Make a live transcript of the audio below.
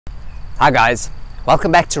Hi guys,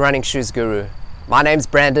 welcome back to Running Shoes Guru. My name's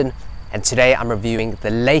Brandon and today I'm reviewing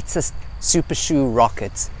the latest super shoe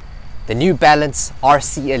rocket, the new Balance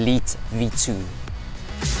RC Elite V2.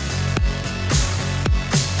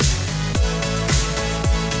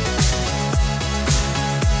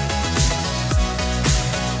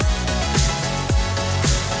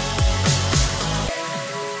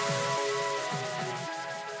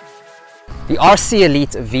 The RC Elite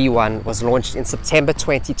V1 was launched in September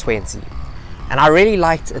 2020 and I really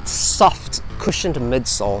liked its soft, cushioned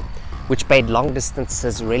midsole which made long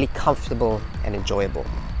distances really comfortable and enjoyable.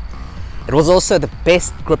 It was also the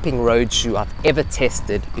best gripping road shoe I've ever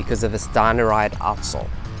tested because of its Dynaride outsole.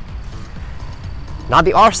 Now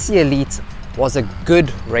the RC Elite was a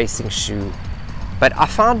good racing shoe, but I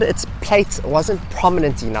found its plate wasn't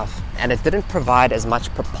prominent enough and it didn't provide as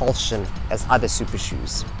much propulsion as other super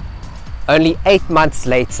shoes. Only 8 months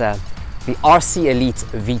later, the RC Elite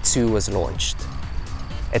V2 was launched.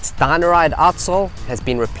 Its Dynaride outsole has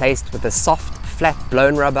been replaced with a soft, flat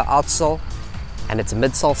blown rubber outsole, and its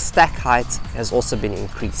midsole stack height has also been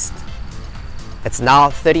increased. It's now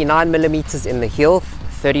 39mm in the heel,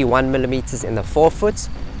 31mm in the forefoot,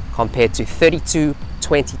 compared to 32,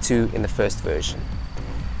 22 in the first version.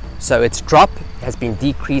 So its drop has been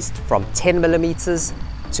decreased from 10mm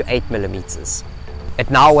to 8mm. It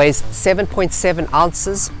now weighs 7.7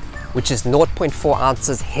 ounces, which is 0.4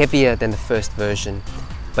 ounces heavier than the first version,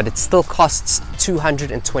 but it still costs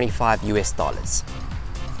 $225 US.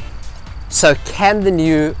 So can the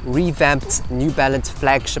new revamped New Balance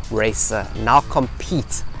flagship racer now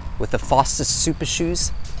compete with the fastest super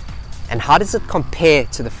shoes? And how does it compare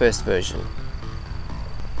to the first version?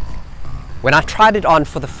 When I tried it on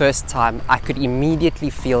for the first time, I could immediately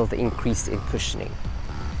feel the increase in cushioning.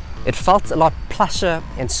 It felt a lot plusher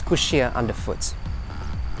and squishier underfoot.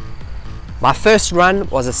 My first run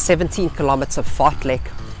was a 17km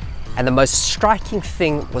fartlek, and the most striking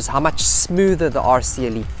thing was how much smoother the RC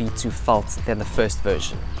Elite V2 felt than the first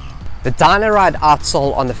version. The Dynaride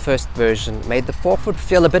outsole on the first version made the forefoot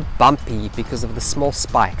feel a bit bumpy because of the small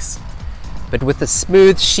spikes, but with the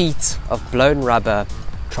smooth sheet of blown rubber,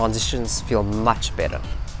 transitions feel much better.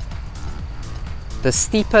 The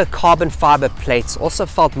steeper carbon fiber plates also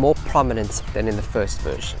felt more prominent than in the first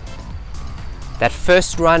version. That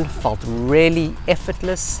first run felt really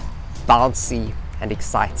effortless, bouncy and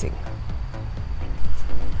exciting.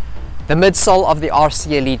 The midsole of the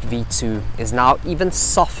RC Elite V2 is now even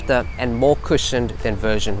softer and more cushioned than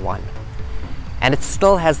version 1. And it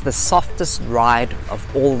still has the softest ride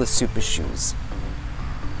of all the super shoes.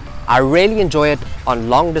 I really enjoy it on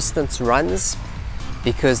long distance runs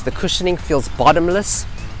because the cushioning feels bottomless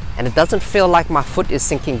and it doesn't feel like my foot is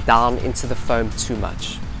sinking down into the foam too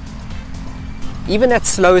much. Even at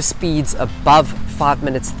slower speeds above 5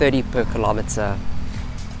 minutes 30 per kilometer,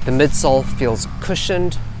 the midsole feels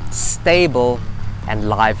cushioned, stable and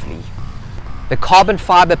lively. The carbon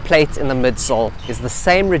fiber plate in the midsole is the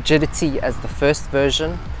same rigidity as the first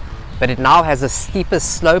version, but it now has a steeper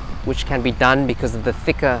slope which can be done because of the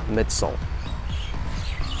thicker midsole.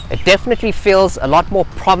 It definitely feels a lot more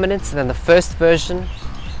prominent than the first version,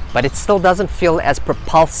 but it still doesn't feel as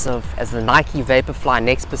propulsive as the Nike Vaporfly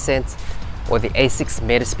Next Percent or the Asics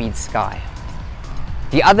Metaspeed Sky.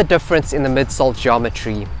 The other difference in the midsole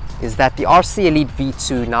geometry is that the RC Elite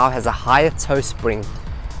V2 now has a higher toe spring,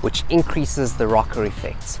 which increases the rocker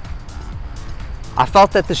effect. I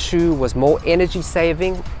felt that the shoe was more energy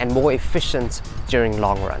saving and more efficient during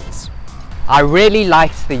long runs. I really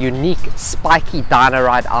liked the unique spiky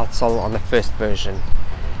Dynaride outsole on the first version,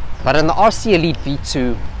 but in the RC Elite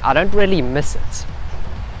V2, I don't really miss it.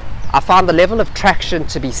 I found the level of traction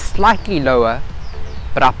to be slightly lower,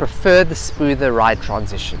 but I prefer the smoother ride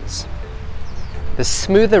transitions. The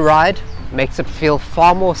smoother ride makes it feel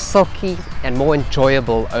far more silky and more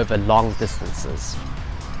enjoyable over long distances.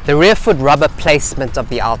 The rear foot rubber placement of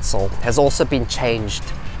the outsole has also been changed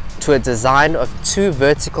to a design of 2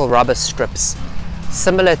 vertical rubber strips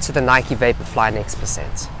similar to the Nike Vaporfly Next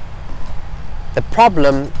Percent. The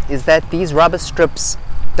problem is that these rubber strips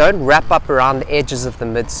don't wrap up around the edges of the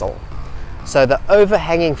midsole, so the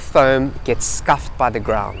overhanging foam gets scuffed by the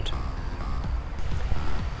ground.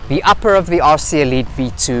 The upper of the RC Elite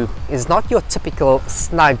V2 is not your typical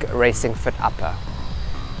snug racing fit upper.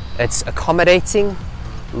 It's accommodating,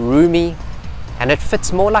 roomy, and it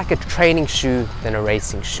fits more like a training shoe than a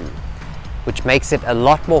racing shoe, which makes it a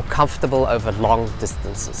lot more comfortable over long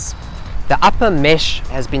distances. The upper mesh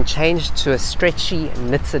has been changed to a stretchy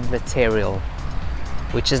knitted material,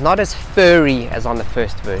 which is not as furry as on the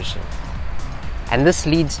first version. And this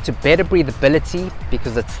leads to better breathability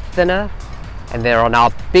because it's thinner, and there are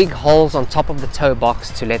now big holes on top of the toe box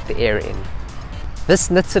to let the air in. This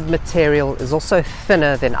knitted material is also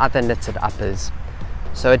thinner than other knitted uppers,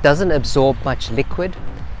 so it doesn't absorb much liquid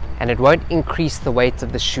and it won't increase the weight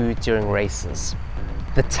of the shoe during races.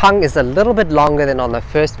 The tongue is a little bit longer than on the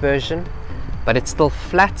first version, but it's still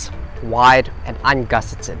flat, wide and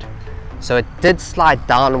ungusseted, so it did slide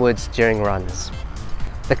downwards during runs.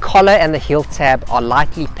 The collar and the heel tab are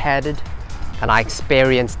lightly padded, and I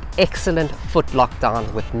experienced excellent foot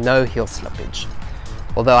lockdown with no heel slippage,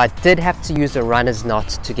 although I did have to use a runner's knot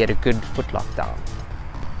to get a good foot lockdown.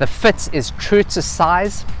 The fit is true to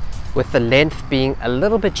size, with the length being a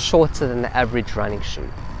little bit shorter than the average running shoe.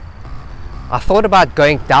 I thought about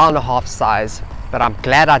going down a half size, but I'm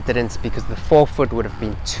glad I didn't because the forefoot would have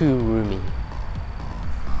been too roomy.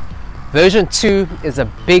 Version 2 is a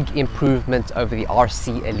big improvement over the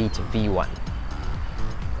RC Elite V1.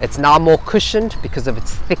 It's now more cushioned because of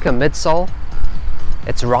its thicker midsole,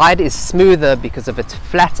 its ride is smoother because of its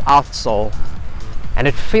flat outsole, and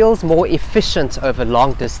it feels more efficient over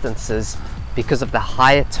long distances because of the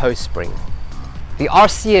higher toe spring. The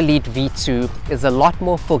RC Elite V2 is a lot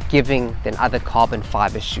more forgiving than other carbon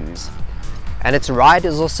fiber shoes, and its ride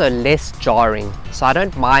is also less jarring, so I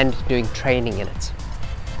don't mind doing training in it.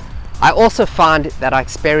 I also find that I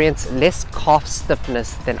experience less calf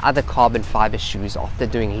stiffness than other carbon fiber shoes after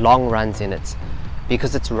doing long runs in it,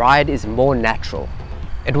 because its ride is more natural.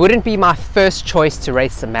 It wouldn't be my first choice to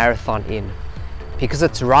race a marathon in, because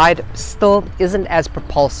its ride still isn't as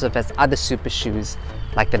propulsive as other super shoes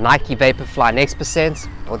like the Nike Vaporfly Next%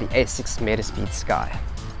 or the Asics Metaspeed Sky.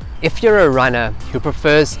 If you're a runner who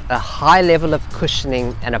prefers a high level of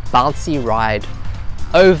cushioning and a bouncy ride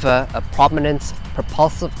over a prominent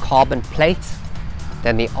propulsive carbon plate,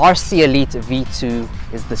 then the RC Elite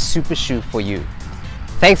V2 is the super shoe for you.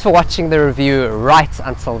 Thanks for watching the review right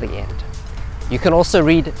until the end. You can also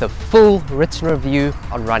read the full written review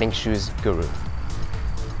on Running Shoes Guru.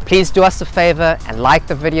 Please do us a favor and like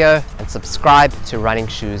the video and subscribe to Running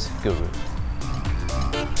Shoes Guru.